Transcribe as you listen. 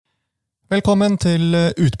Velkommen til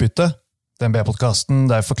Utbytte, DNB-podcasten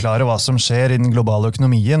der jeg forklarer hva som skjer i den globale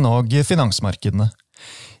økonomien og finansmarkedene.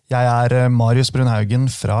 Jeg er Marius Brunhaugen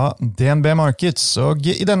fra DNB Markets, og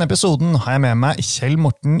i denne episoden har jeg med meg Kjell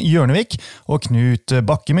Morten Hjørnevik og Knut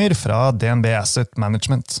Bakkemyr fra DNB Asset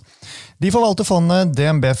Management. De forvalter fondet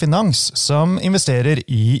DNB Finans, som investerer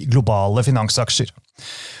i globale finansaksjer.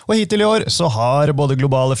 Og hittil i år så har både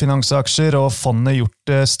globale finansaksjer og fondet gjort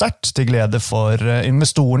det sterkt til glede for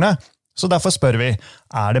investorene, så derfor spør vi,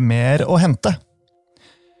 er det mer å hente?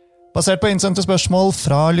 Basert på innsendte spørsmål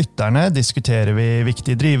fra lytterne diskuterer vi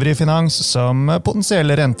viktige drivere i finans som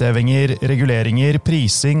potensielle rentehevinger, reguleringer,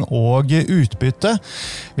 prising og utbytte.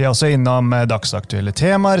 Vi er også innom dagsaktuelle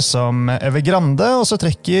temaer som Evergrande, og så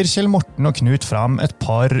trekker Kjell Morten og Knut fram et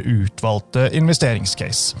par utvalgte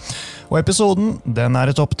investeringscase. Og episoden den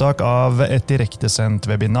er et opptak av et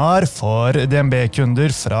direktesendt webinar for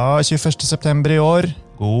DNB-kunder fra 21. september i år.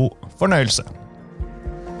 God fornøyelse!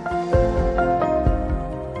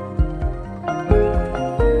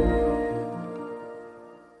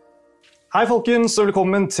 Hei folkens, og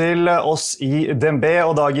velkommen til oss i DNB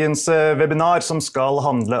og dagens webinar som skal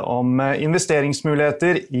handle om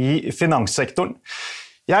investeringsmuligheter i finanssektoren.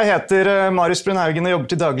 Jeg heter Marius Brunhaugen og jobber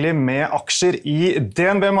til daglig med aksjer i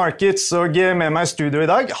DNB Markets, og med meg i studio i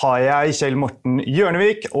dag har jeg Kjell Morten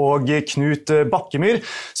Hjørnevik og Knut Bakkemyr,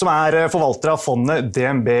 som er forvalter av fondet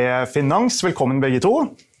DNB Finans. Velkommen begge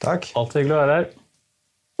to. Takk. Alltid hyggelig å være her.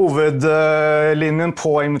 Hovedlinjen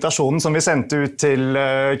på invitasjonen som vi sendte ut til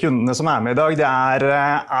kundene som er med i dag, det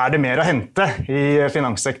er det mer å hente i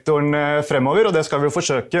finanssektoren fremover, og det skal vi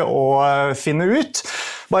forsøke å finne ut.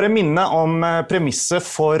 Bare minne om premisset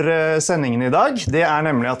for sendingen i dag. Det er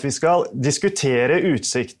nemlig at vi skal diskutere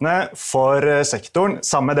utsiktene for sektoren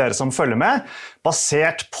sammen med dere som følger med,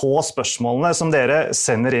 basert på spørsmålene som dere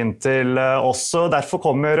sender inn til oss. Og derfor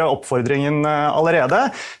kommer oppfordringen allerede.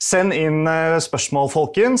 Send inn spørsmål,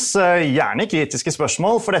 folkens. Gjerne kritiske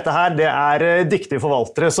spørsmål, for dette her det er dyktige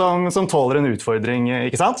forvaltere som tåler en utfordring,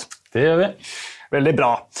 ikke sant? Det gjør vi. Veldig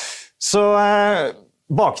bra. Så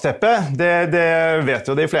bakteppet, det vet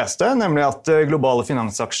jo de fleste, nemlig at globale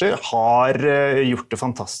finansaksjer har gjort det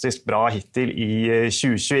fantastisk bra hittil i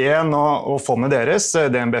 2021, og fondet deres,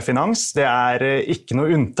 DNB Finans, det er ikke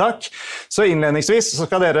noe unntak. Så innledningsvis så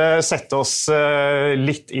skal dere sette oss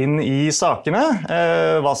litt inn i sakene,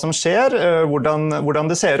 hva som skjer,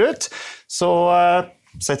 hvordan det ser ut. Så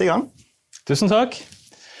sett i gang. Tusen takk.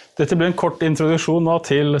 Dette blir en kort introduksjon nå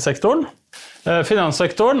til sektoren.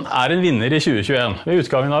 Finanssektoren er en vinner i 2021. Ved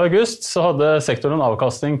utgangen av august så hadde sektoren en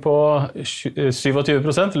avkastning på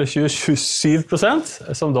 27%, eller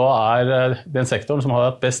 27%, som da er den sektoren som har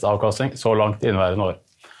hatt best avkastning så langt i inneværende år.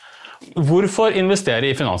 Hvorfor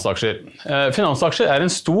investere i finansaksjer? Finansaksjer er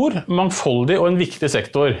en stor, mangfoldig og en viktig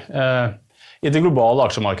sektor i det globale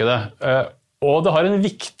aksjemarkedet. Og det har en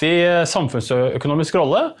viktig samfunnsøkonomisk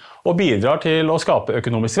rolle og bidrar til å skape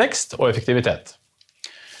økonomisk vekst og effektivitet.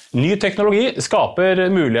 Ny teknologi skaper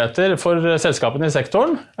muligheter for selskapene i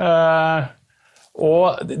sektoren,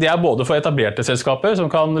 og det er både for etablerte selskaper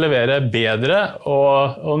som kan levere bedre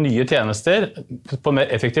og nye tjenester på en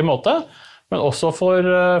mer effektiv måte, men også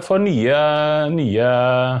for nye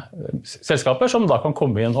selskaper som da kan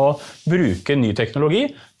komme inn og bruke ny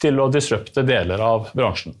teknologi til å disrupte deler av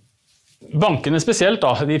bransjen. Bankene spesielt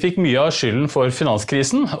de fikk mye av skylden for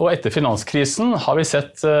finanskrisen, og etter finanskrisen har vi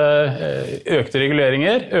sett økte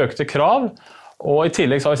reguleringer, økte krav, og i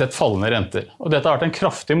tillegg så har vi sett fallende renter. Og dette har vært en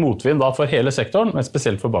kraftig motvind for hele sektoren, men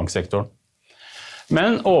spesielt for banksektoren.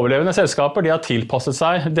 Men overlevende selskaper de har tilpasset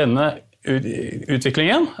seg denne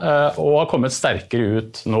utviklingen, og har kommet sterkere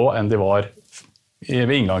ut nå enn de var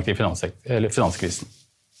ved inngang til finanskrisen.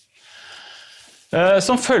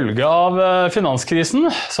 Som følge av finanskrisen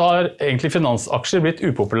så har egentlig finansaksjer blitt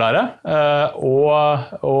upopulære,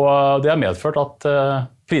 og det har medført at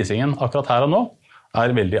prisingen akkurat her og nå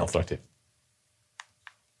er veldig attraktiv.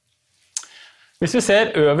 Hvis vi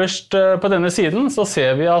ser øverst på denne siden, så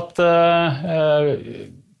ser vi at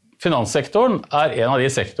finanssektoren er en av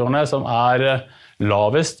de sektorene som er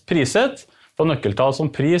lavest priset på nøkkeltall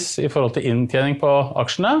som pris i forhold til inntjening på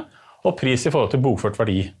aksjene, og pris i forhold til bokført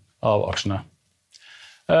verdi av aksjene.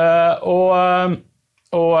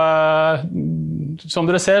 Som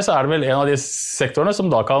dere ser så er det vel en av de sektorene som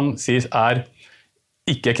da kan sies er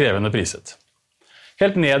ikke krevende priset.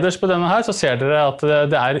 Helt nederst på denne her så ser dere at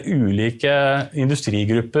det er ulike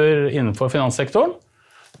industrigrupper innenfor finanssektoren,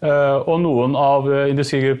 og noen av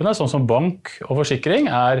industrigruppene, sånn som bank og forsikring,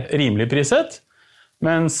 er rimelig priset,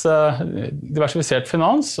 mens diversifisert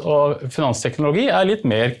finans og finansteknologi er litt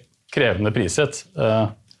mer krevende priset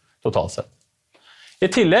totalt sett. I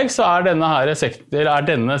tillegg så denne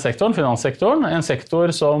sektoren, finanssektoren, en sektor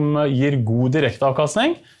som gir god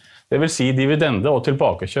direkteavkastning, det vil si dividende og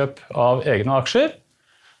tilbakekjøp av egne aksjer.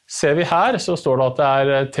 Ser vi her, så står det at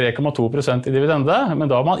det 3,2% i dividende, men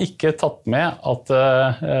da har man ikke tatt med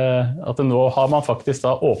at nå har man faktisk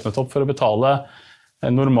da åpnet opp for å betale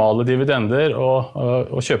normale dividender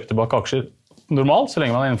og kjøpe tilbake aksjer normalt, så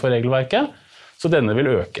lenge man innenfor regelverket, så denne vil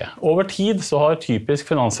øke. Over tid så har typisk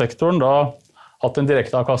finanssektoren da hatt en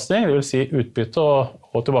direkteavkastning, det vil si utbytte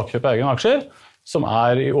og tilbakekjøp av egne aksjer, som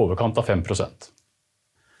i overkant av 5%.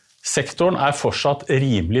 Sektoren fortsatt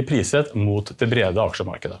rimelig priset mot det brede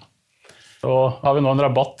aksjemarkedet. Og har vi nå en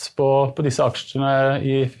rabatt på disse aksjene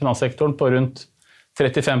i finanssektoren på rundt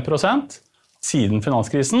 35% siden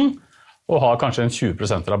finanskrisen, og har kanskje en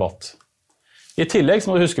 20% rabatt. I tillegg så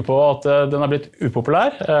må du huske på at den har blitt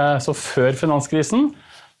upopulær, så før finanskrisen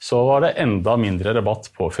så var det enda mindre rabatt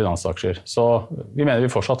på finansaksjer. Så vi mener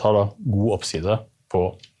vi fortsatt har god oppside på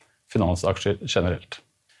finansaksjer generelt.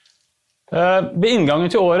 Ved inngangen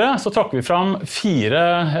til året så trakk vi fram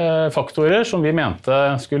 4 faktorer som vi mente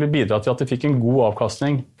skulle bidra til at vi fikk en god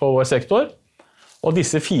avkastning på vår sektor. Og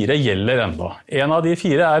disse 4 gjelder enda. En av de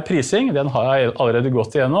 4 prising, den har jeg allerede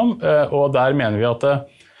gått igjennom, og der mener vi at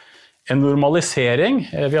en normalisering,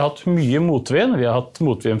 vi har hatt mye motvind, vi har hatt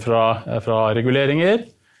motvind fra reguleringer,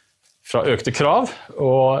 fra økte krav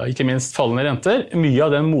og ikke minst fallende renter. Mye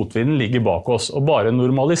av den motvinden ligger bak oss, og bare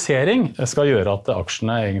normalisering skal gjøre at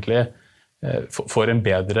aksjene egentlig får en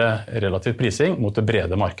bedre relativ prising mot det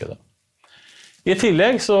brede markedet. I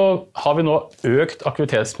tillegg så har vi nå økt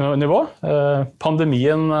aktivitetsnivå.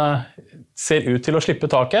 Pandemien ser ut til å slippe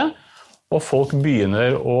taket, og folk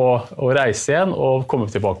begynner å reise igjen og komme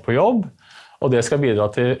tilbake på jobb. Og det skal bidra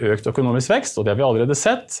til økt økonomisk vekst, og det har vi allerede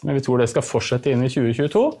sett, men vi tror det skal fortsette inn i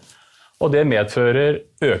 2022. Og det medfører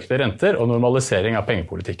økte renter og normalisering av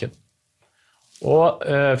pengepolitikken. Og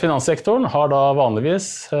finanssektoren har da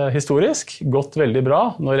vanligvis historisk gått veldig bra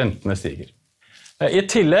når rentene stiger. I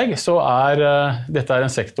tillegg så dette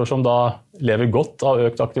en sektor som da lever godt av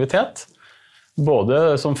økt aktivitet,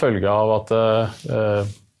 både som følge av at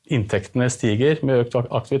inntektene stiger med økt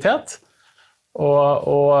aktivitet,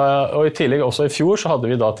 og i tillegg også i fjor så hadde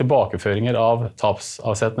vi da tilbakeføringer av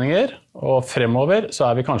tapsavsetninger, og fremover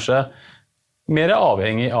så vi kanskje mer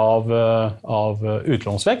avhengig av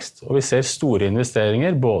utlånsvekst, og vi ser store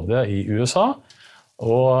investeringer både i USA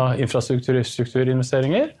og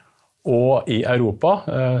infrastrukturinvesteringer, og i Europa,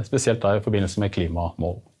 spesielt da i forbindelse med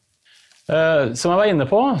klimamål. Som jeg var inne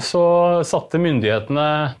på, så satte myndighetene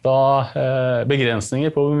da begrensninger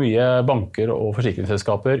på hvor mye banker og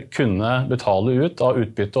forsikringsselskaper kunne betale ut av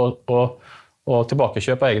utbytte og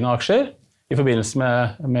tilbakekjøp av egne aksjer i forbindelse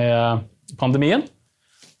med pandemien.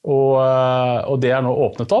 Og det nå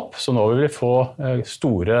åpnet opp, så nå vil vi få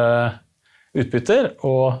store utbytter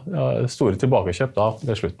og store tilbakekjøp da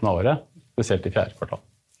ved slutten av året, spesielt i 4. kvartal.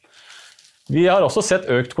 Vi har også sett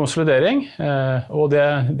økt konsolidering, og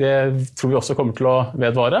det tror vi også kommer til å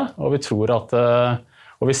vedvare, og vi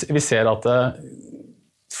ser at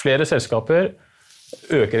flere selskaper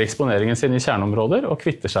øker eksponeringen sin i kjerneområder og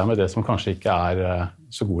kvitter seg med det som kanskje ikke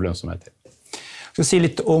så god lønnsomhet til. Jeg skal si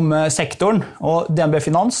litt om sektoren, og DNB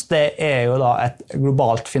Finans det jo da et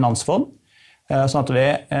globalt finansfond, sånn at vi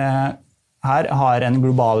her har en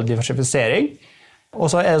global diversifisering. Og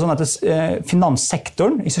så det sånn at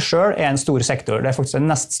finanssektoren i seg selv en stor sektor. Det faktisk den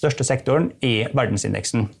nest største sektoren i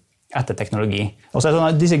verdensindeksen etter teknologi. Og så det sånn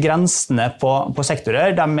at disse grensene på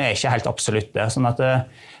sektorer, de ikke helt absolutte. Sånn at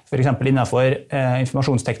for eksempel innenfor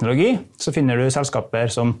informasjonsteknologi så finner du selskaper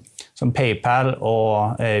som PayPal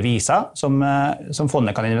og Visa som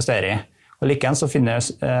fondet kan investere i. Og likeens så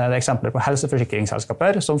finnes det eksempler på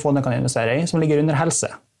helseforsikringsselskaper som fondet kan investere i, som ligger under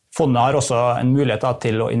helse. Fondet har også en mulighet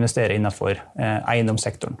til å investere innenfor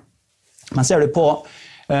eiendomssektoren. Men ser du på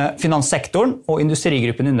finanssektoren og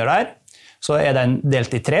industrigruppen under der, så den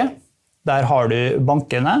delt i 3. Der har du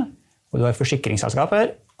bankene, og du har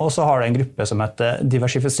forsikringsselskaper, og så har du en gruppe som heter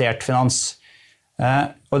diversifisert finans.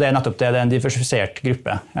 Og det nettopp det, det en diversifisert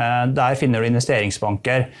gruppe. Der finner du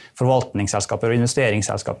investeringsbanker, forvaltningsselskaper og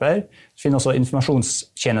investeringsselskaper. Du finner også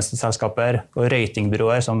informasjonstjenesteselskaper og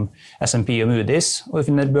ratingbyråer som S&P og Moody's, og du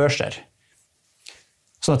finner børser.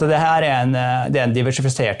 Så det her det en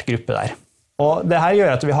diversifisert gruppe der. Og det her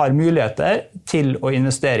gjør at vi har muligheter til å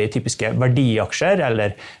investere i typiske verdiaksjer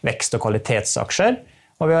eller vekst- og kvalitetsaksjer,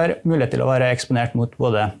 og vi har mulighet til å være eksponert mot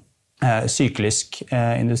både syklisk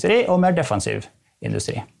industri og mer defensiv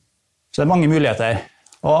industri. Så det mange muligheter.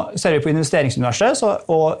 Og ser vi på investeringsuniverset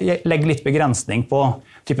og legger litt begrensning på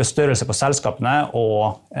type størrelse på selskapene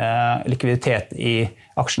og likviditet i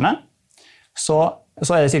aksjene, så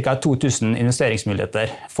så det ca. 2000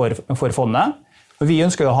 investeringsmuligheter for fondet. Og vi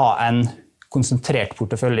ønsker å ha en konsentrert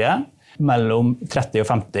portefølje mellom 30 og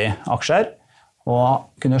 50 aksjer, og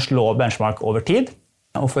kunne slå benchmark over tid.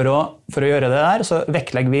 Og for å gjøre det der, så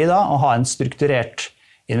vektlegger vi da å ha en strukturert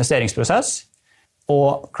investeringsprosess,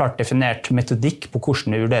 og klart definert metodikk på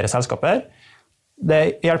hvordan vi vurderer selskaper. Det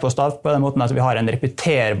hjelper oss da på den måten at vi har en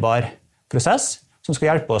repeterbar prosess, som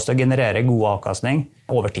skal hjelpe oss til å generere god avkastning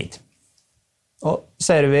over tid. Og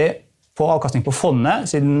ser vi på avkastning på fondet,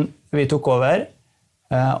 siden vi tok over,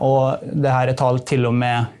 og det her tall til og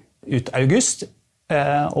med ut august,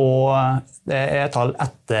 og det tall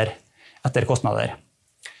etter kostnader.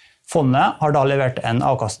 Fondet har da levert en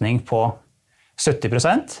avkastning på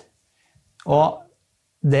 70%, og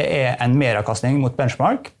det en meravkastning mot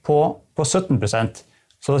benchmark på 17%.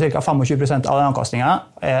 Så ca. 25% av den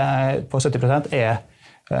avkastningen på 70%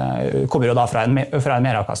 kommer jo da fra en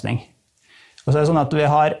meravkastning. Og så det sånn at vi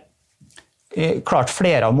har klart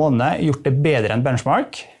flere av månedene gjort det bedre enn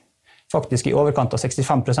benchmark. Faktisk i overkant av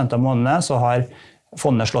 65% av månedene så har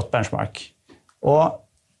fondet slått benchmark. Og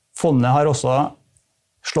fondet har også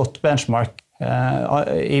slått benchmark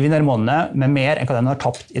i vinnermånedene med mer enn hva den har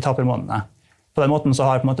tapt i tapermånedene. På den måten så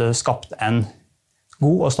har det på en måte skapt en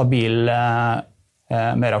god og stabil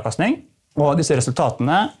meravkastning. Og disse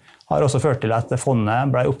resultatene har også ført til at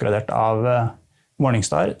fondet ble oppgradert av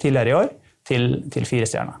Morningstar tidligere i år til 4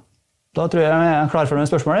 stjerner. Da tror jeg vi klar for noen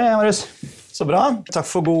spørsmål, Marius. Så bra. Takk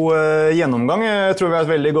for god gjennomgang. Jeg tror vi har et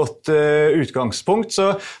veldig godt utgangspunkt. Så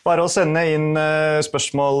bare å sende inn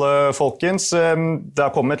spørsmål, folkens. Det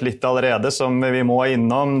har kommet litt allerede som vi må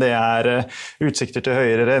innom. Det utsikter til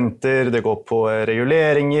høyere renter, det går på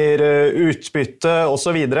reguleringer, utbytte og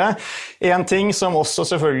så videre. En ting som også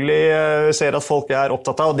selvfølgelig ser at folk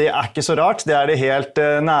opptatt av, og det ikke så rart, det det helt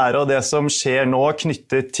nære og det som skjer nå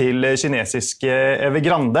knyttet til kinesiske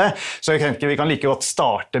Evergrande. Så jeg tenker vi kan like godt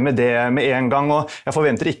starte med det med en gang, og jeg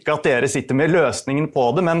forventer ikke at dere sitter med løsningen på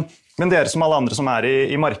det, men dere som alle andre som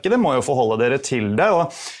i markedet må jo forholde dere til det, og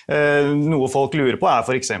noe folk lurer på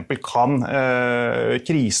for eksempel, kan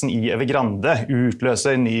krisen i Evergrande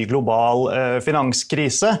utløse en ny global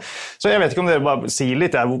finanskrise? Så jeg vet ikke om dere bare sier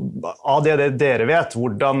litt av det dere vet,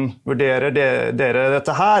 hvordan vurderer dere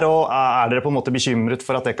dette her, og dere på en måte bekymret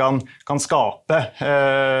for at det kan skape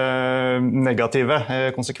negative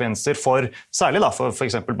konsekvenser særlig da, for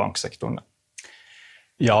eksempel banksektoren?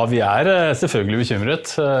 Ja, vi selvfølgelig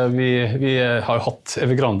bekymret. Vi har jo hatt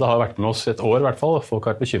Evergrande, har vært med oss et år i hvert fall. Folk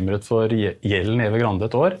har vært bekymret for gjelden i Evergrande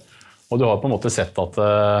et år. Og du har på en måte sett at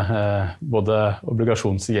både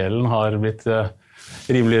obligasjonsgjelden har blitt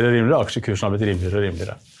rimeligere og rimeligere, aksjekursen har blitt rimeligere og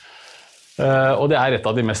rimeligere. Og det et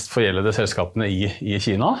av de mest forgjeldede selskapene i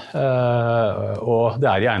Kina, og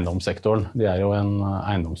det i eiendomssektoren. De jo en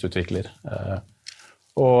eiendomsutvikler.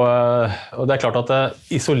 Og det klart at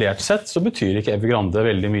isolert sett så betyr ikke Evergrande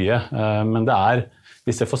veldig mye, men det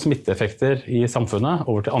hvis det får smitteeffekter i samfunnet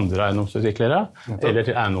over til andre eiendomsutviklere, eller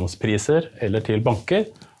til eiendomspriser, eller til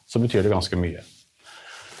banker, så betyr det ganske mye.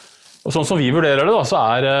 Og sånn som vi vurderer det, da,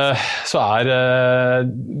 så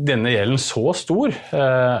denne gjelden så stor,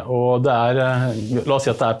 og det la oss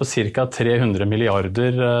si at det på ca. 300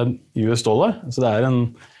 milliarder US dollar, så det en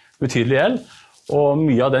betydelig gjeld. Og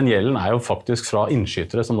mye av den gjelden jo faktisk fra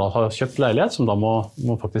innskytere som da har kjøpt leilighet, som da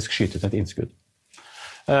må faktisk skyte ut et innskudd.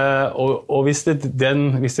 Og hvis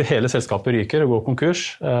det hele selskapet ryker og går konkurs,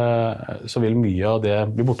 så vil mye av det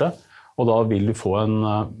bli borte, og da vil du få en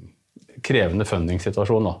krevende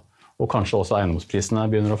fundingssituasjon da. Og kanskje også eiendomsprisene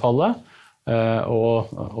begynner å falle,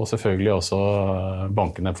 og selvfølgelig også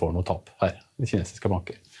bankene får noe tapp her, de kinesiske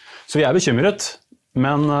banker. Så vi bekymret,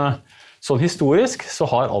 men sånn historisk så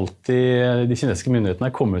har alltid de kinesiske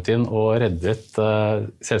myndighetene kommet inn og reddet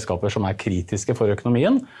selskaper som kritiske for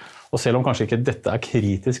økonomien. Og selv om kanskje ikke dette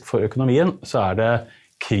kritisk for økonomien, så det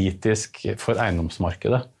kritisk for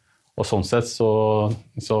eiendomsmarkedet. Og sånn sett så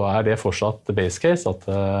det fortsatt base case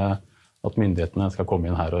at myndighetene skal komme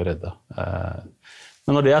inn her og redde.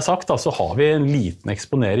 Men når det sagt, da, så har vi en liten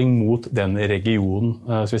eksponering mot den regionen.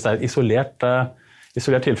 Så hvis det et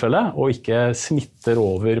isolert tilfelle, og ikke smitter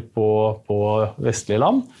over på vestlige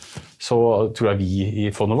land, så tror jeg vi i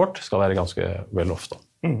fondet vårt skal være ganske well off da.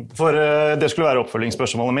 For det skulle være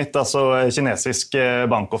oppfølgingsspørsmålet mitt, altså kinesisk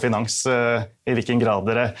bank og finans, i hvilken grad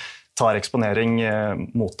dere tar eksponering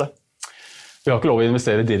mot det? Vi har ikke lov å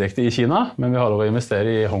investere direkte i Kina, men vi har lov å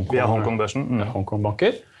investere i Hongkong-børsen.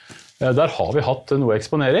 Hongkong-banker. Der har vi hatt noe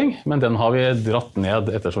eksponering, men den har vi dratt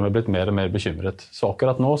ned ettersom vi har blitt mer og mer bekymret. Så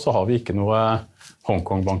akkurat nå så har vi ikke noe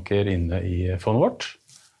Hongkong-banker inne i fondet vårt.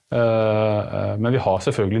 Men vi har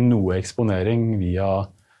selvfølgelig noe eksponering via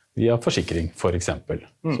via forsikring, for eksempel,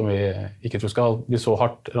 som vi ikke tror skal bli så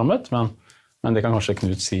hardt rammet, men det kan kanskje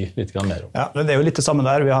Knut si litt mer om. Ja, det jo litt det samme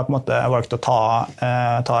der. Vi har på en måte valgt å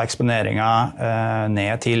ta eksponeringen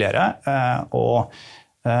ned tidligere, og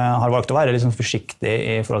har valgt å være litt sånn forsiktig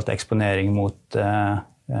i forhold til eksponering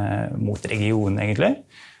mot regionen, egentlig.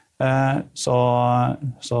 Så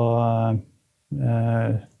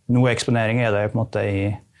noe eksponering det på en måte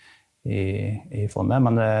i fondet,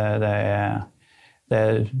 men det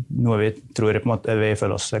noe vi tror på en måte vi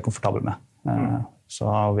føler oss komfortable med. Så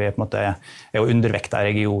vi på en måte jo undervekt av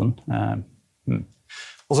regionen.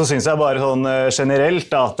 Og så synes jeg bare sånn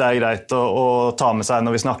generelt at det greit å ta med seg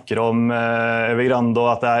når vi snakker om Evergrande,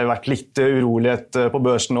 og at det har vært litt urolighet på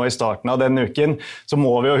børsen nå i starten av denne uken, så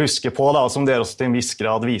må vi jo huske på, da, som dere også til en viss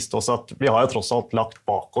grad viste oss, at vi har jo tross alt lagt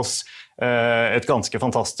bak oss et ganske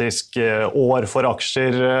fantastisk år for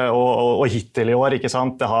aksjer, og hittil i år, ikke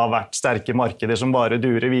sant? Det har vært sterke markeder som bare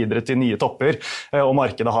durer videre til nye topper, og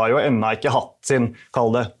markedet har jo ennå ikke hatt sin,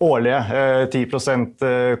 kall det, årlige 10%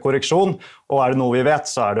 korreksjon, og det noe vi vet,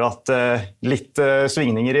 så det jo at litt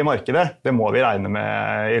svingninger i markedet, det må vi regne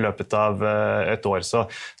med i løpet av et år.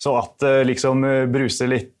 Så at liksom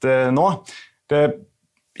bruser litt nå,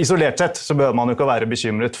 isolert sett så bør man jo ikke være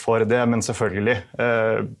bekymret for det, men selvfølgelig,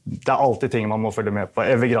 det alltid ting man må følge med på.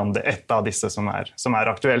 Evergrande, et av disse som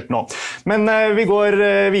aktuelt nå. Men vi går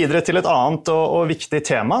videre til et annet og viktig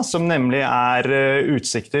tema, som nemlig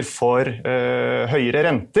utsikter for høyere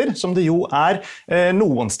renter, som det jo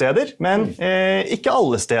noen steder, men ikke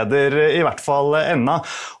alle steder, i hvert fall ennå.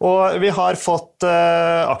 Og vi har fått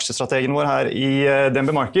aksjestrategen vår her i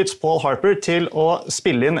DNB Markets, Paul Harper, til å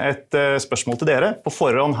spille inn et spørsmål til dere på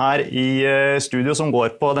forhånd her i studio som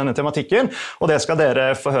går på denne tematikken, og det skal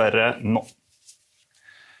dere få høre nå.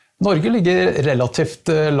 Norge ligger relativt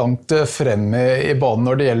langt fremme i banen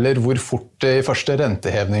når det gjelder hvor fort de første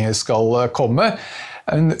rentehevninger skal komme.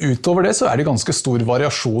 Men utover det så det ganske stor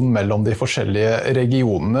variasjon mellom de forskjellige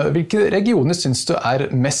regionene. Hvilke regioner synes du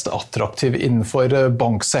mest attraktive innenfor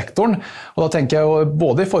banksektoren? Og da tenker jeg jo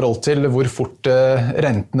både i forhold til hvor fort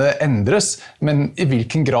rentene endres, men i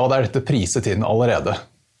hvilken grad dette priset inn allerede?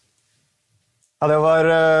 Ja, det var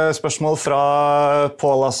spørsmål fra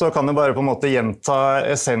Paul, altså. Kan du bare på en måte gjenta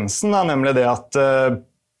essensen, da, nemlig det at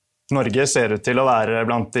Norge ser ut til å være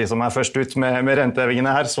blant de som først ut med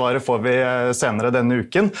rentehevingene her. Svaret får vi senere denne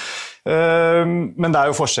uken. Men det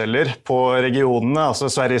jo forskjeller på regionene. Altså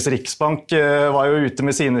Sveriges Riksbank var jo ute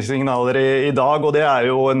med sine signaler i dag, og det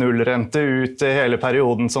jo nullrente ut hele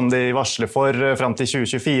perioden som de varsler for frem til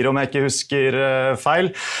 2024, om jeg ikke husker feil.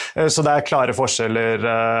 Så det klare forskjeller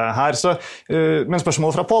her. Men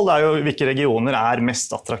spørsmålet fra Paul jo hvilke regioner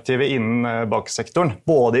mest attraktive innen banksektoren,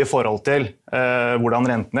 både i forhold til hvordan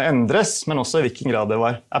rentene endres, men også i hvilken grad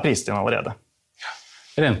det priset inn allerede.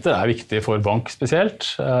 Renter viktig for bank spesielt,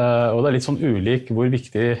 og det litt sånn ulik hvor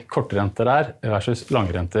viktig kortrenter versus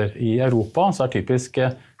langrenter. I Europa så typisk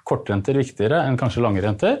kortrenter viktigere enn kanskje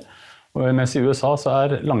langrenter, mens i USA så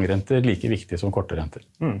langrenter like viktig som kortrenter.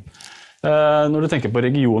 Når du tenker på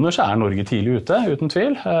regioner så Norge tidlig ute, uten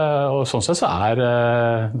tvil, og sånn sett så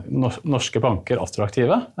norske banker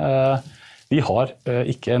attraktive. Vi har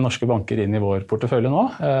ikke norske banker inn i vår portefølje nå,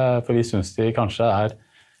 for vi synes de kanskje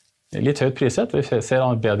litt høyt priset, vi ser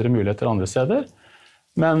bedre muligheter andre steder.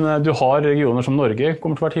 Men du har regioner som Norge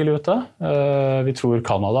kommer til å være tidlig ute. Vi tror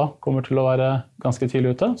Kanada kommer til å være ganske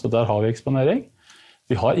tidlig ute, så der har vi eksponering.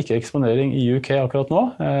 Vi har ikke eksponering i UK akkurat nå.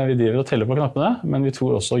 Vi driver og teller på knappene, men vi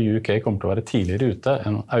tror også UK kommer til å være tidligere ute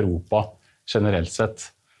enn Europa generelt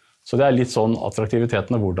sett. Så det litt sånn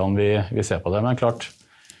attraktiviteten og hvordan vi ser på det. Men klart,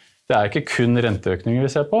 det ikke kun renteøkninger vi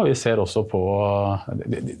ser på, vi ser også på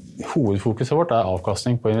hovedfokuset vårt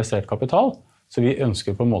avkastning på investert kapital, så vi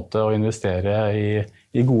ønsker på en måte å investere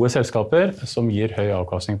i gode selskaper som gir høy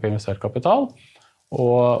avkastning på investert kapital,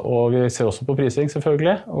 og vi ser også på prising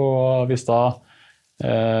selvfølgelig, og hvis da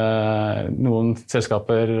noen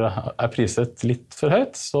selskaper priset litt for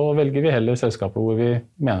høyt, så velger vi heller selskaper hvor vi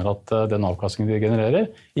mener at den avkastningen de genererer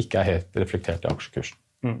ikke helt reflektert i aksjekursen.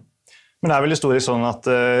 Men det vel historisk sånn at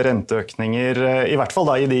renteøkninger, i hvert fall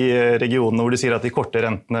da i de regionene hvor de sier at de korte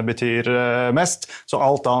rentene betyr mest, så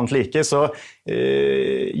alt annet like, så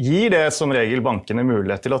gir det som regel bankene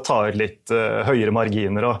mulighet til å ta ut litt høyere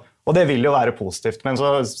marginer, og det vil jo være positivt. Men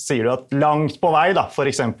så sier du at langt på vei, da, for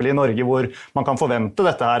eksempel i Norge hvor man kan forvente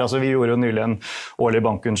dette her, altså vi gjorde jo nylig en årlig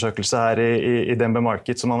bankundersøkelse her i DNB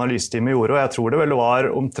Markets som analyseteamet gjorde, og jeg tror det vel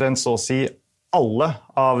var omtrent så å si alle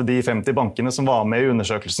av de 50 bankene som var med i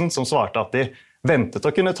undersøkelsen, som svarte at de ventet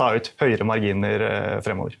å kunne ta ut høyere marginer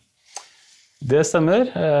fremover. Det stemmer,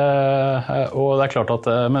 og det klart at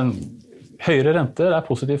men høyere renter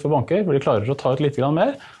positivt for banker, for de klarer å ta ut litt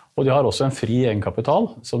mer, og de har også en fri egenkapital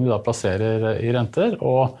som de da plasserer i renter.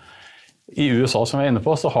 Og i USA, som vi inne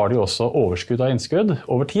på, så har de også overskudd av innskudd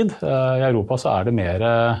over tid. I Europa så det mer,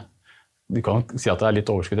 vi kan si at det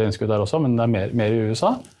litt overskudd av innskudd der også, men det mer i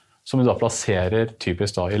USA, som vi da plasserer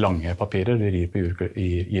typisk da i lange papirer, de rir på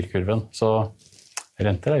yield-kurven. Så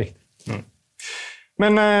renter viktig.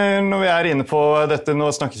 Men når vi inne på dette, nå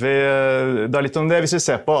snakket vi da litt om det. Hvis vi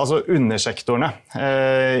ser på altså undersektorene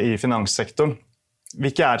i finanssektoren,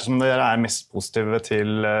 hvilke det som dere mest positive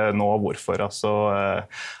til nå, og hvorfor? Altså,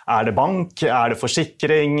 det bank, det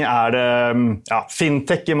forsikring, det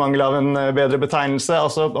fintech i mangel av en bedre betegnelse?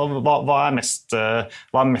 Altså, hva mest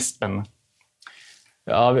spennende?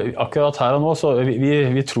 Ja, akkurat her og nå, så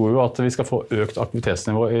vi tror jo at vi skal få økt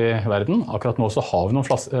aktivitetsnivå i verden. Akkurat nå så har vi noen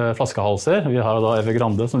flaskehalser. Vi har da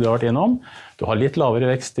Evergrande, som du har vært innom. Du har litt lavere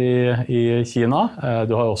vekst i Kina.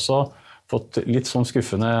 Du har også fått litt sånn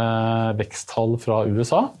skuffende veksttall fra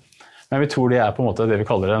USA. Men vi tror det på en måte det vi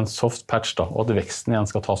kaller en soft patch, da, og at veksten igjen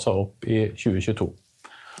skal ta seg opp i 2022.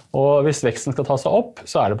 Og hvis veksten skal ta seg opp,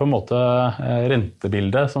 så det på en måte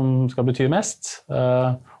rentebildet som skal bety mest.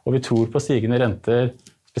 Og vi tror på stigende renter,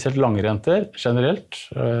 spesielt lange renter generelt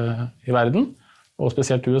i verden, og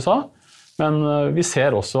spesielt i USA. Men vi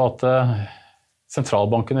ser også at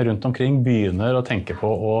sentralbankene rundt omkring begynner å tenke på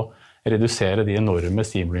å redusere de enorme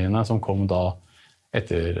stimuliene som kom da i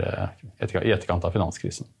etterkant av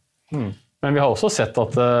finanskrisen. Men vi har også sett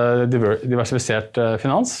at diversifisert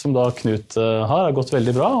finans, som da Knut har gått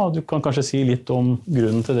veldig bra. Og du kan kanskje si litt om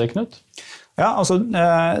grunnen til det, Knut? Ja, altså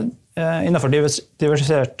innenfor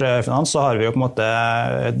diversifisert finans så har vi jo på en måte,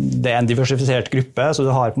 det en diversifisert gruppe, så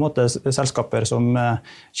du har på en måte selskaper som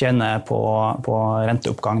tjener på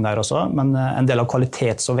renteoppgang der også, men en del av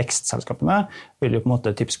kvalitets- og vekstselskapene vil jo på en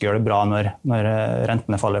måte typisk gjøre det bra når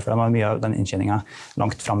rentene faller, for de har mye av den inntjeningen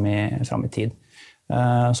langt frem i tid.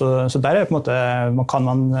 Så der på en måte kan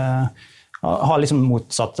man ha liksom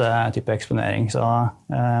motsatt type eksponering.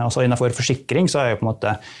 Også innenfor forsikring så jo på en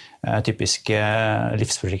måte typisk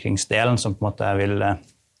livsforsikringsdelen som på en måte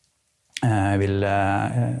vil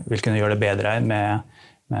kunne gjøre det bedre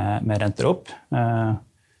med renter opp.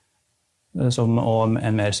 Og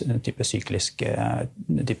en mer type syklisk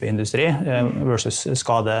type industri versus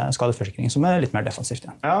skadeforsikring, som litt mer defensivt.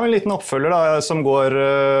 Ja, en liten oppfølger da, som går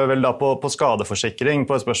vel da på skadeforsikring,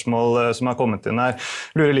 på et spørsmål som har kommet inn her.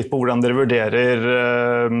 Lurer litt på hvordan dere vurderer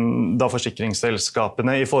da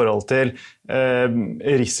forsikringsselskapene i forhold til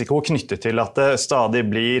risiko knyttet til at det stadig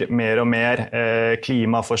blir mer og mer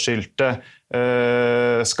klimaforskyldte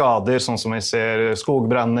skader, sånn som vi ser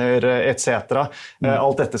skogbranner, etc.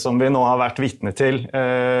 Alt dette som vi nå har vært vitne til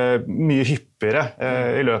mye hyppigere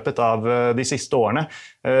i løpet av de siste årene.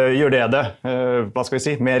 Gjør det, hva skal vi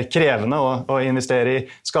si, mer krevende å investere i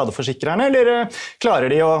skadeforsikrerne, eller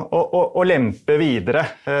klarer de å lempe videre,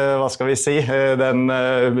 hva skal vi si,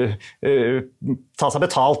 ta seg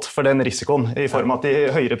betalt for den risikoen i form av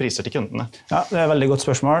de høyere priser til kundene? Ja, det et veldig godt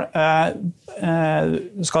spørsmål.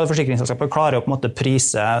 Skadeforsikringsselskapet klarer å på en måte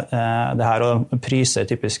prise det her, og prise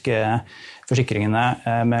typisk forsikringene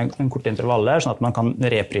med en kort intervaller, sånn at man kan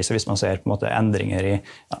reprise hvis man ser på en måte endringer i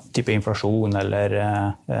type inflasjon eller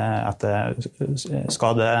at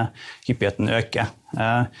skadehyppigheten øker.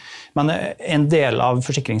 Men en del av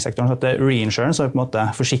forsikringssektoren som heter reinsurance, så på en måte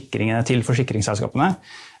forsikringene til forsikringsselskapene,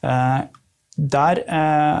 der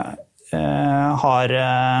har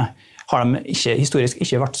de historisk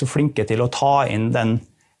ikke vært så flinke til å ta inn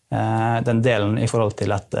den delen i forhold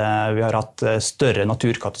til at vi har hatt større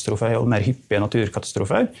naturkatastrofer og mer hyppige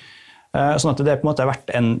naturkatastrofer. Sånn at det på en måte har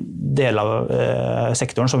vært en del av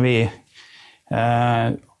sektoren som vi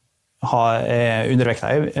har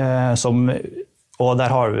undervekta i, og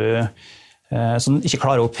der har vi som ikke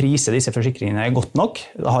klarer å prise disse forsikringene godt nok.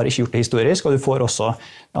 Det har ikke gjort det historisk, og du har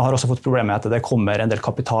også fått problemet med at det kommer en del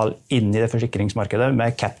kapital inn i det forsikringsmarkedet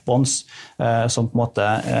med cat bonds, som på en måte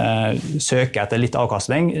søker etter litt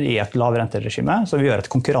avkastning i et lavrenteregime, som gjør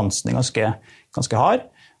at konkurransen ganske hard.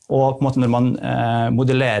 Og på en måte når man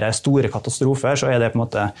modellerer store katastrofer, så det på en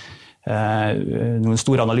måte noen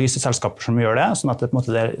store analyseselskaper som gjør det, sånn at det, på en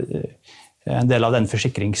måte, en del av den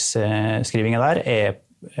forsikringsskrivingen der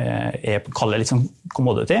kaller litt sånn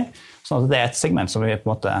commodity, sånn at det et segment som vi på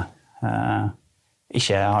en måte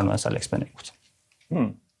ikke har noe særlig eksponering mot.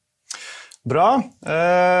 Bra.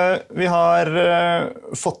 Vi har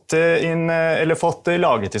fått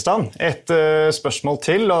laget i stand et spørsmål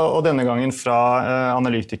til, og denne gangen fra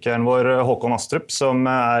analytikeren vår Håkon Astrup, som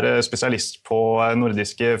spesialist på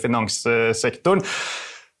nordiske finanssektoren.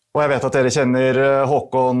 Og jeg vet at dere kjenner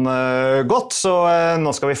Håkon godt, så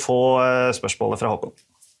nå skal vi få spørsmålet fra Håkon.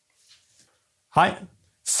 Hei.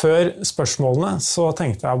 Før spørsmålene så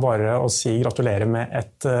tenkte jeg bare å si gratulerer med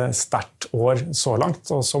et sterkt år så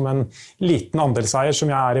langt, og som en liten andelseier som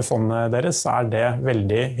jeg I fondet deres, så det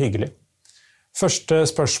veldig hyggelig. Første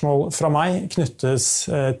spørsmål fra meg knyttes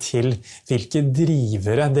til hvilke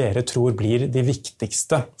drivere dere tror blir de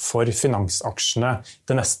viktigste for finansaksjene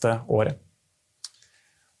det neste året.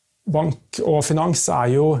 Bank og finans der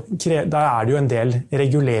det jo en del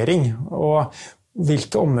regulering, og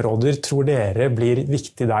hvilke områder tror dere blir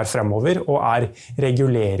viktig der fremover, og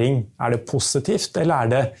regulering, det positivt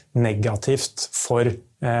eller det negativt for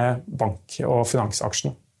bank- og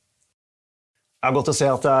finansaksjene? Det godt å se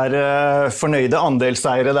at det fornøyde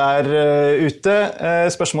andelseiere der ute.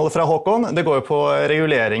 Spørsmålet fra Håkon, det går jo på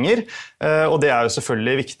reguleringer, og det jo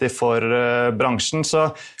selvfølgelig viktig for bransjen,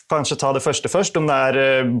 så kanskje ta det første først, om det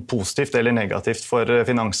positivt eller negativt for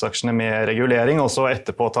finansaksjene med regulering, og så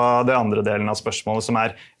etterpå ta det andre delen av spørsmålet, som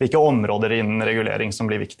hvilke områder innen regulering som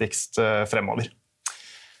blir viktigst fremover.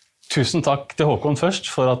 Tusen takk til Håkon først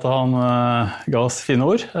for at han ga oss fine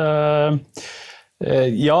ord.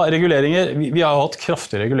 Ja, reguleringer. Vi har hatt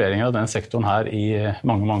kraftige reguleringer av den sektoren her I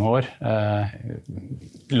mange, mange år.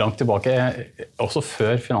 Langt tilbake, også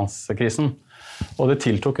før finanskrisen. Og det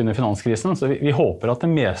tiltok under finanskrisen, så vi håper at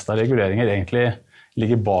det meste av reguleringer egentlig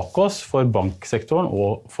ligger bak oss for banksektoren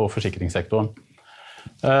og for forsikringssektoren.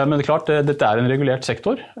 Men det klart, dette en regulert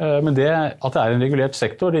sektor, men det at det en regulert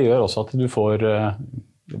sektor, det gjør også at du får,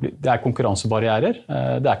 det konkurransebarrierer.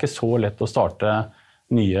 Det ikke så lett å starte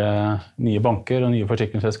nye banker og nye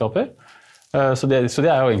forsikringsselskaper. Så det jo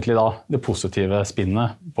egentlig da det positive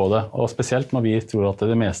spinnet på det, og spesielt når vi tror at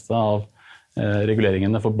det meste av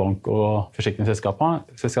reguleringene for bank- og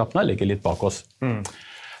forsikringsselskapene ligger litt bak oss.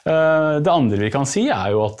 Det andre vi kan si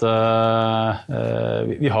jo at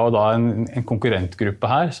vi har da en konkurrentgruppe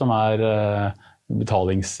her som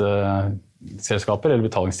betalingsselskaper eller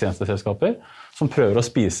betalingstjenesteselskaper som prøver å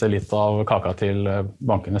spise litt av kaka til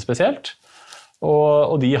bankene spesielt.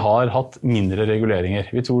 Og de har hatt mindre reguleringer.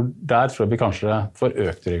 Vi tror vi kanskje får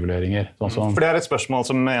økte reguleringer. For det et spørsmål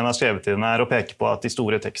som en av skrevetidene å peke på at de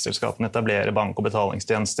store tekstselskapene etablerer bank- og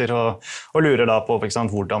betalingstjenester, og lurer da på for eksempel,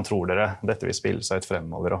 hvordan tror dere dette vil spille seg ut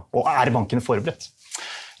fremover, og bankene forberedt?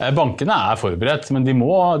 Bankene forberedt, men de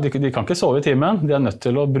kan ikke sove I timen. De nødt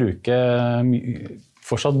til å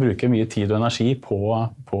fortsatt bruke mye tid og energi på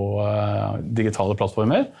digitale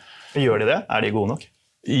plattformer. Gjør de det? De gode nok?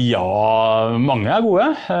 Ja, mange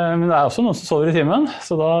gode, men det også noen som sover I timen,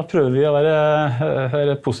 så da prøver vi å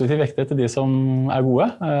være positivt vektet til de som gode,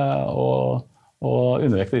 og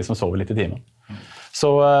undervekte de som sover litt I timen.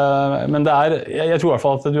 Så, men jeg tror I hvert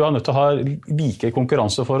fall at du nødt til å ha like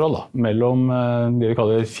konkurranseforhold da, mellom det vi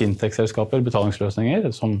kaller fintech-selskaper, betalingsløsninger,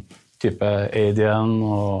 som type ADN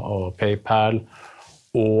og PayPal,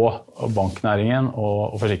 og banknæringen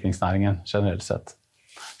og forsikringsnæringen generelt sett.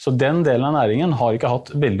 Så den delen av næringen har ikke hatt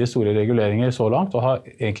veldig store reguleringer så langt, og har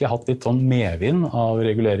egentlig hatt litt sånn medvind av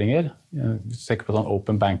reguleringer. Sikker på sånn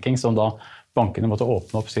open banking, som da bankene måtte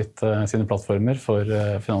åpne opp sine plattformer for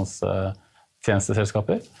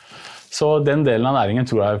finanstjenesteselskaper. Så den delen av næringen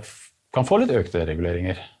tror jeg kan få litt økte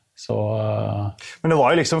reguleringer. Men det var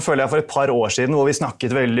jo liksom, føler jeg, for et par år siden hvor vi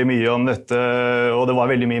snakket veldig mye om dette, og det var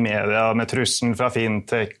veldig mye media med trusselen fra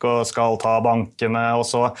fintech og skal ta bankene, og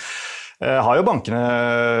så har jo bankene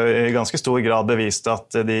I ganske stor grad bevist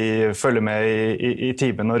at de følger med I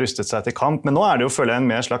timen og rustet seg til kamp, men nå det jo føler jeg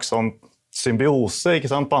en mer slags sånn symbiose,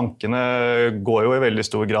 ikke sant? Bankene går jo I veldig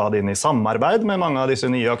stor grad inn I samarbeid med mange av disse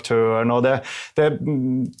nye aktørene, og det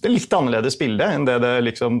litt annerledes bilde enn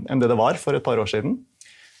det var for et par år siden.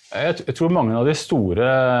 Jeg tror mange av de store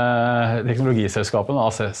teknologiselskapene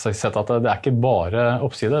har sett at det ikke bare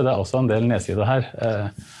oppside, det også en del nedside her.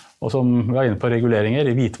 Og som vi inne på reguleringer,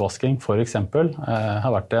 I hvitvasking for eksempel,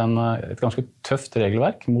 har vært et ganske tøft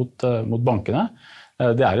regelverk mot bankene.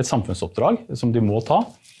 Det et samfunnsoppdrag som de må ta,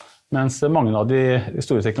 mens mange av de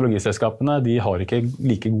store teknologiselskapene de har ikke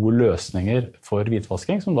like gode løsninger for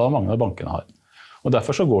hvitvasking som da mange av bankene har. Og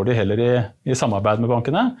derfor så går de heller I samarbeid med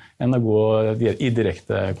bankene enn å gå I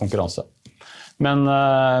direkte konkurranse. Men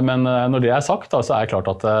når det sagt, da, så det klart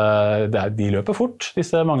at de løper fort,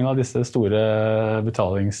 mange av disse store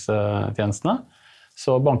betalingstjenestene.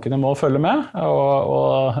 Så bankene må følge med,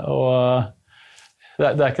 og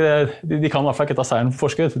de kan I hvert fall ikke ta seieren på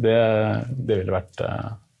forskudd. Det ville vært...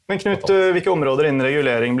 Men Knut, hvilke områder innen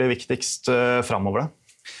regulering blir viktigst fremover da?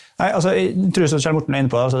 Nei, altså, jeg tror som Kjell Morten er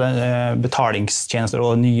inne på, altså, betalingstjenester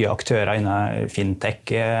og nye aktører innen fintech,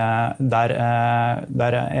 der er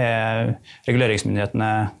reguleringsmyndighetene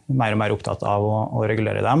mer og mer opptatt av å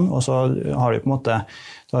regulere dem. Og så har du på en måte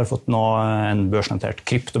fått nå en børsnotert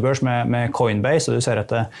kryptobørs med Coinbase, og du ser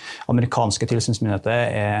at amerikanske tilsynsmyndigheter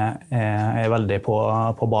er veldig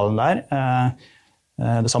på ballen der.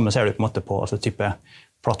 Det samme ser du på en måte på altså, type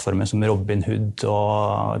plattformer som Robinhood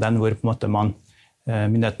og den hvor på en måte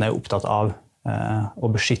myndighetene er opptatt av å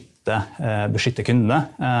beskytte kundene.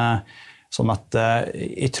 Sånn at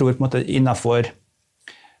jeg tror på en måte innenfor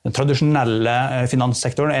den tradisjonelle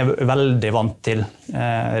finanssektoren er veldig vant til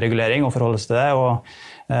regulering og forholde seg til det,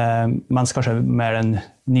 mens kanskje mer den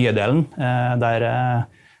nye delen, der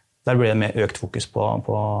blir det mer økt fokus på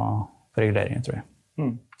regulering, tror jeg.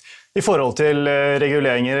 I forhold til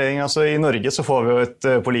reguleringer, altså i Norge så får vi jo et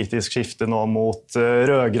politisk skifte nå mot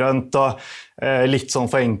rødgrønt, og litt sånn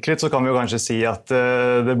forenklet så kan vi jo kanskje si at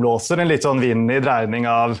det blåser en litt sånn vind i dreining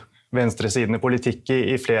av venstresiden i politikk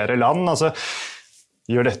i flere land. Altså,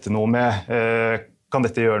 gjør dette noe med, kan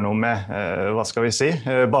dette gjøre noe med, hva skal vi si,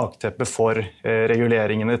 bakteppet for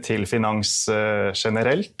reguleringene til finans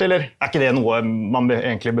generelt, eller er ikke det noe man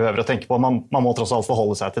egentlig behøver å tenke på? Man må tross alt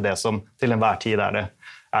forholde seg til det som til enhver tid er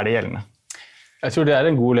det gjeldende? Jeg tror det er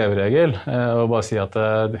en god leveregel å bare si at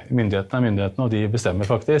myndighetene er myndighetene, og de bestemmer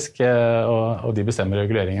faktisk, og de bestemmer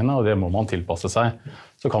reguleringene, og det må man tilpasse seg.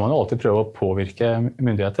 Så kan man jo alltid prøve å påvirke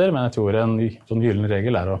myndigheter, men jeg tror en sånn gyllen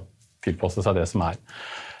regel er å tilpasse seg det som er.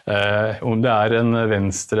 Om det er en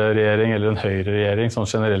venstre-regjering eller en høyre-regjering, sånn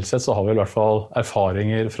generelt sett, så har vi i hvert fall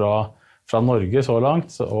erfaringer fra Norge så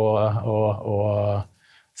langt, og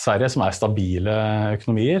Sverige som er stabile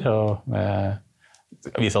økonomier, og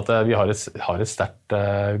viser at vi har et sterkt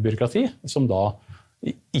byråkrati, som da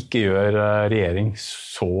ikke gjør regjering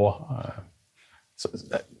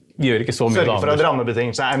vi gjør ikke så mye. Sørger for at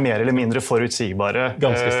rammebetingelsene er mer eller mindre forutsigbare.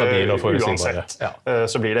 Ganske stabile og forutsigbare. Uansett. Ja.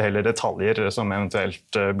 Så blir det heller detaljer som eventuelt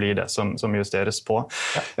blir det som justeres på.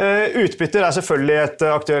 Ja. Utbytter er selvfølgelig et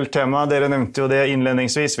aktuelt tema. Dere nevnte jo det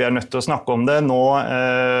innledningsvis. Vi er nødt til å snakke om det. Nå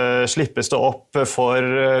slippes det opp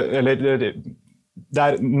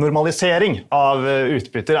der normalisering av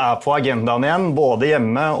utbytter er på agendaen igjen, både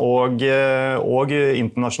hjemme og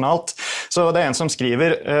internasjonalt. Så det er en som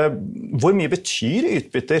skriver, hvor mye betyr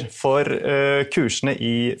utbytter for kursene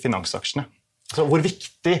i finansaksjene? Så hvor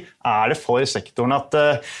viktig er det for sektoren at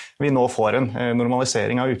vi nå får en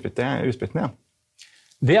normalisering av utbyttene igjen?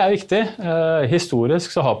 Det er viktig. Historisk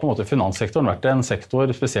så har på en måte finanssektoren vært en sektor,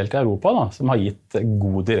 spesielt i Europa, da, som har gitt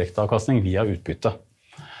god direkteavkastning via utbytte.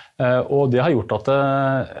 Og det har gjort at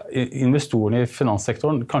investorene i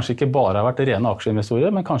finanssektoren kanskje ikke bare har vært rene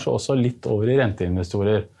aksjeinvestorer, men kanskje også litt over i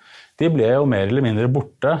renteinvestorer. De ble jo mer eller mindre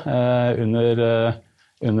borte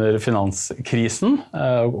under finanskrisen,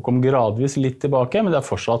 og kom gradvis litt tilbake, men det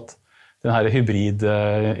er fortsatt denne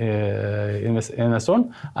hybridinvestoren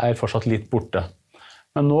er fortsatt litt borte.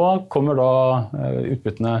 Men nå kommer da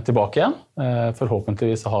utbyttene tilbake igjen.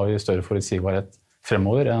 Forhåpentligvis har vi større forutsigbarhet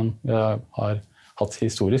fremover enn vi har hatt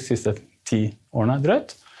historisk de siste 10 årene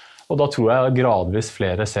drøyt. Og da tror jeg gradvis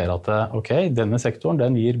flere ser at denne sektoren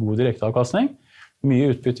den gir god direkteavkastning,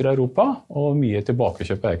 mye utbytter i Europa og mye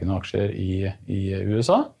tilbakekjøp av egne aksjer i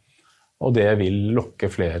USA. Og det vil lokke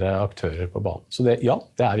flere aktører på banen. Så det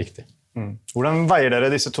er viktig. Hvordan veier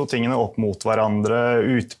dere disse to tingene opp mot hverandre,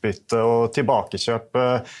 utbytte og tilbakekjøp?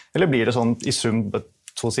 Eller blir det sånn i sum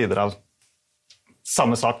to sider av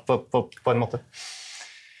samme sak på en måte?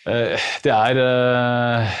 Det er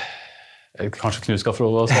kanskje Knut skal få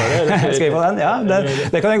lov å svare? Skal jeg få den? Ja,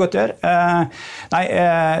 det kan jeg godt gjøre.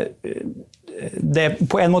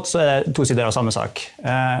 På en måte så er det to sider av samme sak.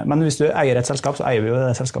 Men hvis du eier et selskap, så eier vi jo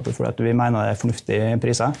det selskapet fordi at vi mener det er fornuftige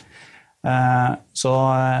priser. Så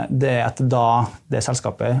det at da det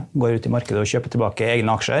selskapet går ut i markedet og kjøper tilbake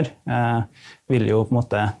egne aksjer, vil jo på en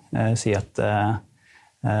måte si at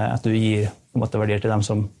du gir på en måte verdier til dem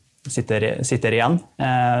som sitter igjen,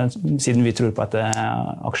 siden vi tror på at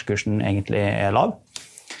aksjekursen egentlig er lav.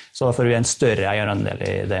 Så da får vi en større eierandel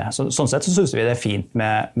i det. Sånn sett så synes vi det er fint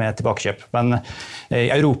med tilbakekjøp. Men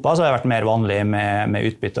i Europa så har det vært mer vanlig med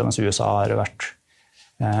utbytte, mens USA har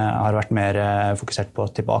vært mer fokusert på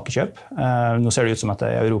tilbakekjøp. Nå ser det ut som at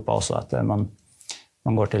i Europa også at man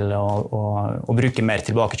går til å bruke mer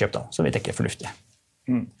tilbakekjøp, da, som vi tenker er fornuftig.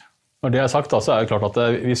 Når det er sagt, så er det klart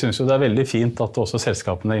at vi synes jo det er veldig fint at også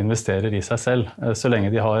selskapene investerer i seg selv, så lenge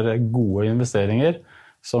de har gode investeringer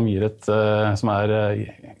som gir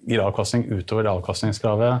avkastning utover det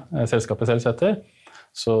avkastningskravet selskapet selv setter,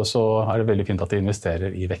 så er det veldig fint at de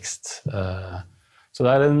investerer i vekst. Så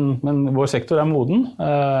men vår sektor moden,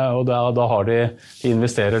 og da har de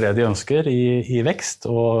investerer det de ønsker i vekst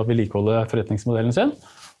og vedlikeholde forretningsmodellen sin,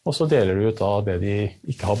 og så deler de ut av det de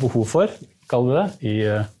ikke har behov for, kaller vi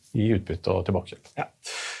det, i utbytte og tilbakekjøp. Ja.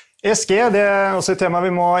 ESG, det er også et tema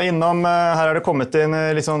vi må innom. Her det kommet inn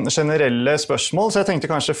litt sånn generelle spørsmål, så jeg tenkte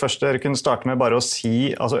kanskje først dere kunne starte med bare å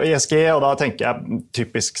si altså ESG, og da tenker jeg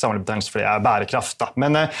typisk samlebetegnelse for det bærekraft. Da.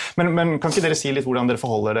 Men kan ikke dere si litt hvordan dere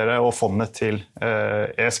forholder dere og fondet til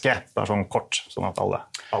ESG, bare sånn kort, sånn at alle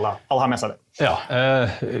har med seg det? Ja,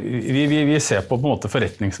 vi ser på en måte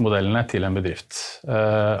forretningsmodellene til en bedrift,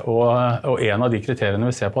 og en av de kriteriene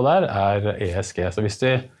vi ser på der ESG. Så hvis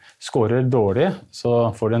de skårer dårlig,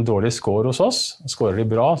 så får de en dårlig score hos oss. Skårer de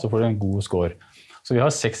bra, så får de en god score. Så vi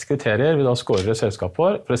har 6 kriterier vi da skårer selskap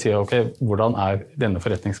for å si ok, hvordan denne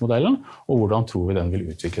forretningsmodellen, og hvordan tror vi den vil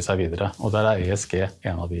utvikle seg videre. Og der ESG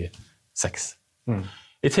en av de 6.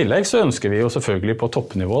 I tillegg så ønsker vi jo selvfølgelig på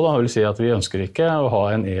toppnivå, da, vil si at vi ønsker ikke å ha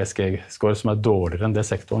en ESG-score som dårligere enn det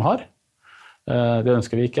sektoren har. Det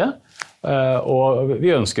ønsker vi ikke. Og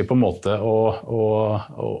vi ønsker på en måte å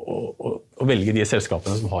velge de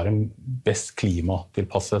selskapene som har en best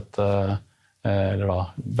klimatilpasset eller da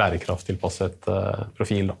bærekrafttilpasset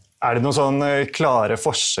profil. Da. Det noen sånn klare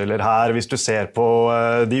forskjeller her hvis du ser på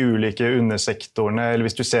de ulike undersektorene, eller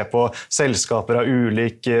hvis du ser på selskaper av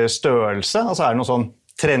ulik størrelse? Altså det noen sånn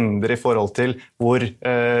trender i forhold til hvor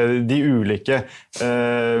de ulike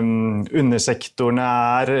undersektorene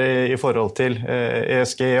i forhold til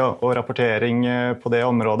ESG og rapportering på det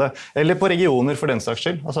området, eller på regioner for den saks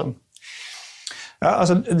skyld? Altså. Ja,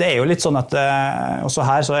 altså det jo litt sånn at også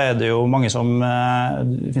her så det jo mange som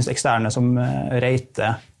det finnes eksterne som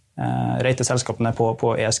rater selskapene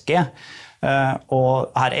på ESG. Og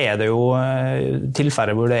her det jo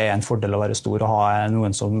tilfeller hvor det en fordel å være stor og ha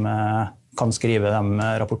noen som kan skrive de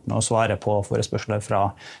rapportene og svare på forespørsler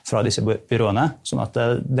fra disse byråene, sånn at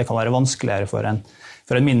det kan være vanskeligere for en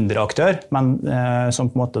mindre aktør, men som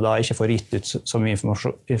på en måte da ikke får gitt ut så mye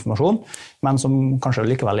informasjon, men som kanskje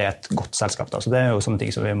likevel et godt selskap. Da. Så det jo sånne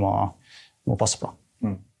ting som vi må passe på.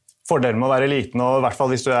 Fordelen med å være liten, og i hvert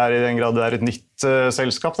fall hvis du i den grad du et nytt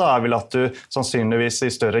selskap, da, vel at du sannsynligvis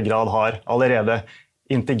i større grad har allerede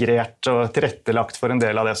integrert og tilrettelagt for en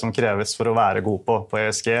del av det som kreves for å være god på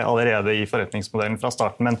ESG allerede i forretningsmodellen fra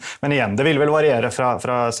starten. Men igjen, det vil vel variere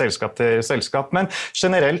fra selskap til selskap. Men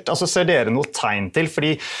generelt, altså, ser dere noe tegn til?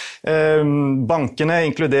 Fordi bankene,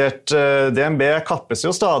 inkludert DNB, kappes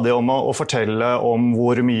jo stadig om å fortelle om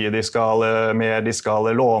hvor mye de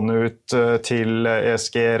skal låne ut til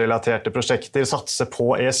ESG-relaterte prosjekter, satse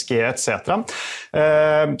på ESG, etc.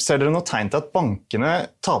 Ser dere noe tegn til at bankene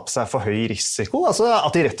tar på seg for høy risiko? Altså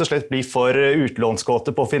at de rett og slett blir for utlånskåte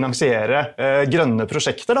på å finansiere grønne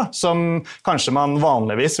prosjekter, da, som kanskje man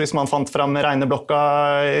vanligvis, hvis man fant fram regneblokka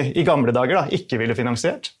i gamle dager, da, ikke ville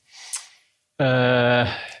finansiert?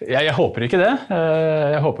 Jeg håper ikke det.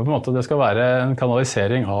 Jeg håper på en måte det skal være en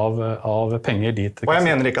kanalisering av penger dit. Og jeg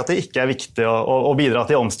mener ikke at det ikke viktig å bidra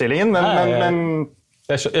til omstillingen, men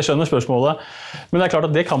Jeg skjønner spørsmålet, men det klart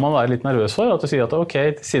at det kan man være litt nervøs for, at du sier at ok,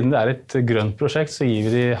 siden det et grønt prosjekt, så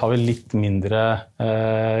har vi litt mindre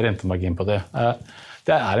rentemargin på det.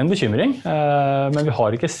 Det en bekymring, men vi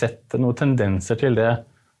har ikke sett noen tendenser til det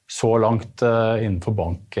så langt innenfor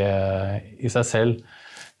bank i seg selv.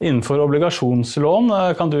 Innenfor obligasjonslån,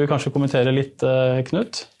 kan du kanskje kommentere litt,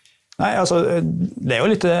 Knut? Nei, altså, det jo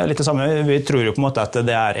litt det samme. Vi tror jo på en måte at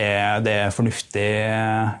det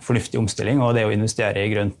fornuftig omstilling, og det å investere i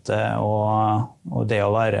grønt, og det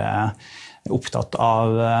å være opptatt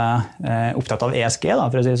av ESG, da,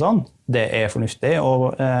 for å si det sånn, det fornuftig.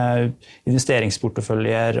 Og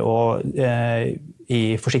investeringsporteføljer i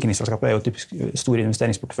forsikringsselskapet jo typisk store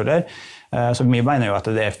investeringsporteføljer, så vi mener jo at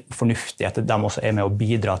det fornuftig at de også med å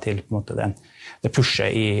bidra til på en måte, det pushet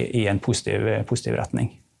i en positiv retning.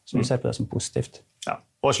 Så vi ser på det som positivt. Ja.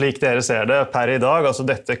 Og slik dere ser det per i dag, altså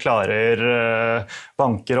dette klarer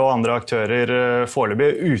banker og andre aktører foreløpig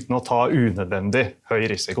uten å ta unødvendig høy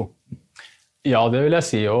risiko. Ja, det vil jeg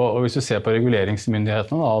si. Og hvis du ser på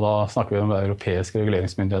reguleringsmyndighetene, da snakker vi om de europeiske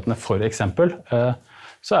reguleringsmyndighetene for eksempel,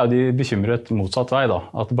 så de bekymret motsatt vei, da,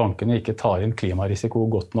 at bankene ikke tar inn klimarisiko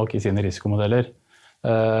godt nok i sine risikomodeller.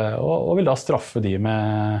 Og vil da straffe de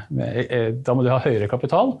da må de ha høyere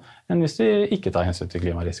kapital enn hvis de ikke tar hensyn til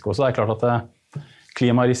klimarisiko. Så det klart at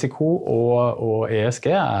klimarisiko og ESG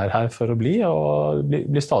her for å bli og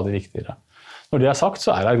blir stadig viktigere. Når det sagt,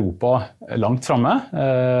 så Europa langt fremme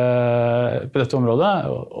på dette området,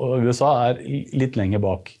 og USA litt lenger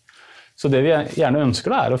bak. Så det vi gjerne ønsker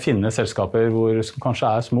da, å finne selskaper som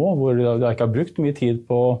kanskje små, hvor de ikke har brukt mye tid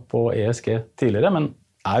på ESG tidligere, men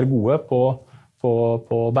gode på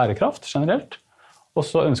på bærekraft generelt. Og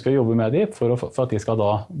så ønsker vi å jobbe med dem for at de skal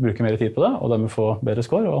da bruke mer tid på det, og dermed få bedre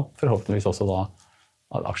score, og forhåpentligvis også da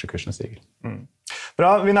at aksjekursene stiger.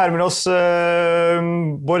 Bra, vi nærmer oss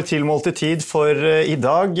vår tilmålte tid for i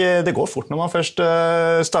dag. Det går fort når man først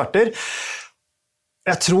starter.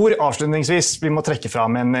 Jeg tror avslutningsvis vi må trekke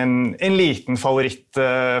fram en liten favoritt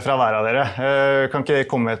fra hver av dere. Kan ikke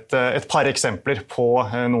komme et par eksempler på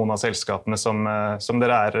noen av selskapene som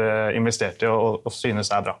dere investert i og synes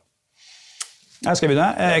bra? Jeg skal begynne.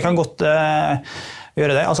 Jeg kan godt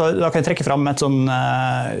gjøre det. Altså, da kan jeg trekke fram et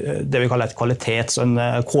det vi kaller et kvalitets- og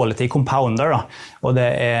en quality compounder, da. Og det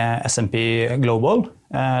S&P Global.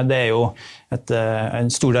 Det jo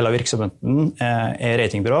en stor del av virksomheten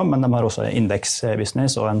ratingbyrå, men de har også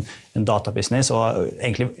indeksbusiness og en databusiness, og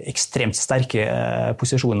egentlig ekstremt sterke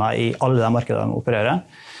posisjoner i alle de markedene de opererer.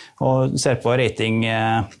 Og ser på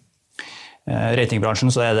ratingbransjen,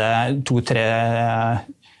 så det 2-3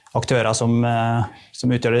 aktører som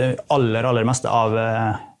utgjør det aller meste av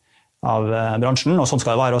bransjen, og sånn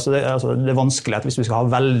skal det være også. Det vanskelig at hvis du skal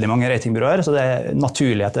ha veldig mange ratingbyråer, så det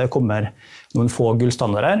naturlig at det kommer noen få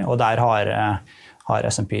gullstandarder, og der har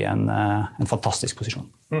S&P en fantastisk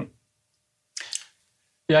posisjon.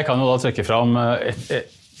 Jeg kan jo da trekke fram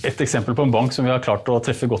et eksempel på en bank som vi har klart å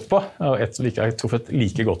treffe godt på, og et som vi ikke har truffet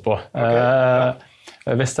like godt på. Okay.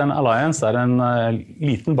 Western Alliance en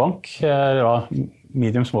liten bank,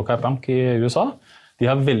 medium small cap bank i USA. De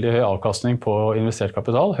har veldig høy avkastning på investert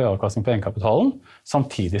kapital, høy avkastning på egenkapitalen,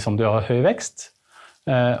 samtidig som de har høy vekst.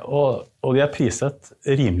 Og de priset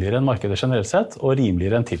rimeligere enn markedet generelt sett, og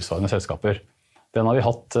rimeligere enn tilsvarende selskaper. Den har vi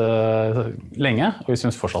hatt lenge, og vi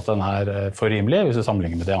synes fortsatt den for rimelig hvis vi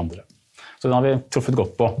sammenligner med det andre. Så den har vi truffet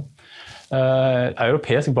godt på.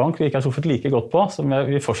 Europeisk bank vi ikke har truffet like godt på, som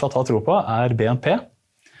vi fortsatt har tro på, BNP.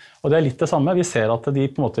 Og det litt det samme. Vi ser at de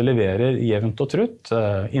på en måte leverer jevnt og trutt.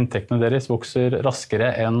 Inntektene deres vokser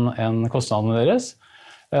raskere enn kostnadene deres.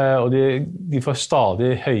 Og de får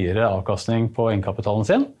stadig høyere avkastning på egenkapitalen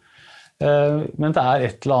sin. Men det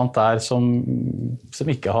et eller annet der som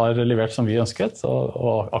ikke har levert som vi ønsket.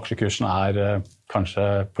 Og aksjekursen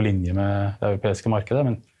kanskje på linje med det europeiske markedet,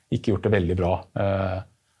 men ikke gjort det veldig bra,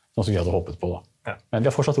 sånn som vi hadde håpet på. Da. Ja. Men vi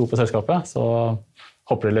har fortsatt tro på selskapet, så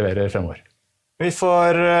håper det leverer fremover. Vi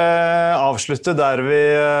får avslutte der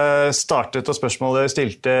vi startet, og spørsmålet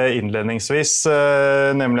stilte innledningsvis,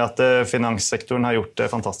 nemlig at finanssektoren har gjort det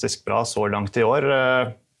fantastisk bra så langt i år.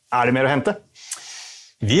 Det mer å hente?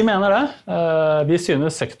 Vi mener det. Vi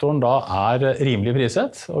synes sektoren da rimelig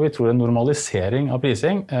priset, og vi tror en normalisering av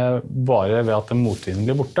prising bare ved at motvinden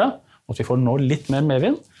blir borte, og at vi får nå litt mer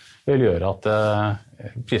medvind, vil gjøre at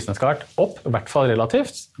prisene skal ha vært opp, i hvert fall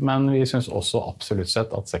relativt, men vi synes også absolutt sett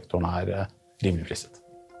at sektoren rimelig priset.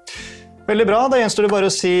 Veldig bra, da gjenstår det bare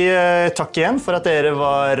å si takk igjen for at dere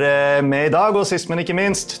var med i dag, og sist, men ikke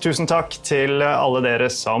minst, tusen takk til alle dere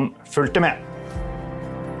som fulgte med.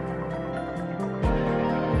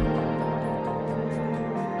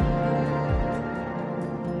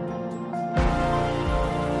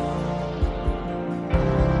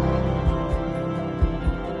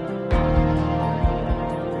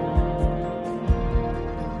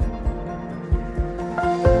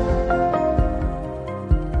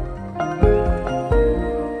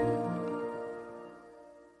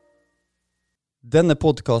 Denne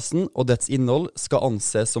podcasten og dets innhold skal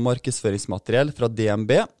anses som markedsføringsmateriell fra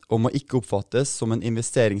DNB og må ikke oppfattes som en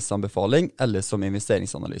investeringsanbefaling eller som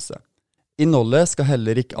investeringsanalyse. Innholdet skal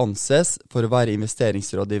heller ikke anses for å være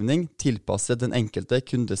investeringsrådgivning tilpasset den enkelte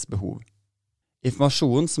kundes behov.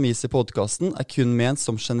 Informasjonen som gis i podcasten kun ment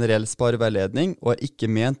som generell spareveiledning og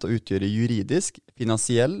ikke ment å utgjøre juridisk,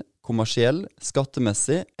 finansiell, kommersiell,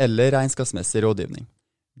 skattemessig eller regnskapsmessig rådgivning.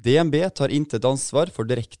 DNB tar intet ansvar for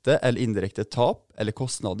direkte eller indirekte tap eller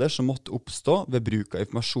kostnader som måtte oppstå ved bruk av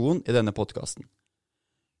informasjon i denne podcasten.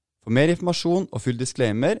 For mer informasjon og full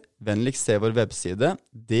disclaimer, vennligst se vår webside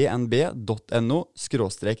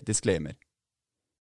dnb.no/disclaimer.